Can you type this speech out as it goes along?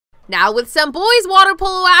Now with some boys water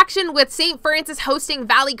polo action with St. Francis hosting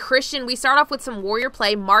Valley Christian, we start off with some Warrior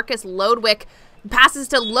play. Marcus LODEWYK passes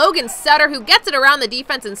to Logan Sutter, who gets it around the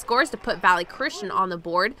defense and scores to put Valley Christian on the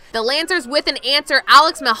board. The Lancers with an answer.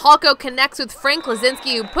 Alex MIHALKO connects with Frank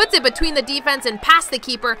Lozinski, who puts it between the defense and past the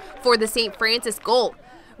keeper for the St. Francis goal.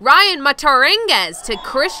 Ryan MATARANGAS to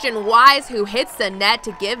Christian Wise, who hits the net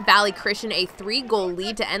to give Valley Christian a 3-goal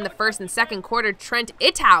lead to end the first and second quarter. Trent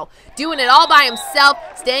Itow doing it all by himself,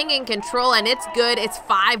 staying in control, and it's good. It's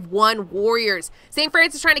 5-1 Warriors. St.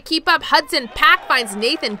 Francis trying to keep up. Hudson Pack finds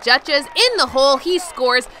Nathan DUCHEZ in the hole. He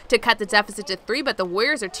scores to cut the deficit to 3, but the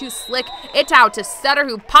Warriors are too slick. Itow to Sutter,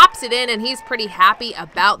 who pops it in, and he's pretty happy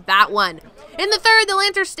about that one. In the third, the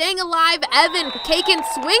Lancers staying alive. Evan Kakin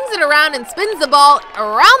swings it around and spins the ball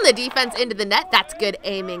around the defense into the net. That's good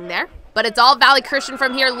aiming there. But it's all Valley Christian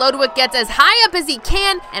from here. LODEWYK gets as high up as he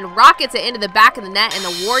can and rockets it into the back of the net, and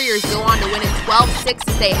the Warriors go on to win it 12-6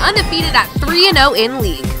 to stay undefeated at 3-0 in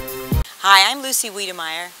league. Hi, I'm Lucy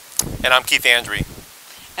Wiedemeyer. And I'm Keith Andry.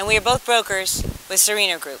 And we are both brokers with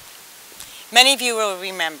Serena Group. Many of you will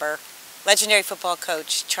remember legendary football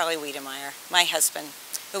coach Charlie Wiedemeyer, my husband,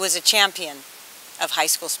 who was a champion of high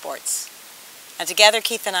school sports. And together,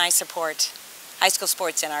 Keith and I support high school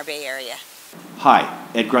sports in our Bay Area. Hi,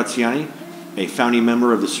 Ed Graziani, a founding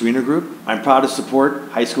member of the Serena Group. I'm proud to support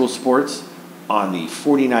high school sports on the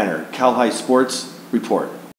 49er Cal High Sports Report.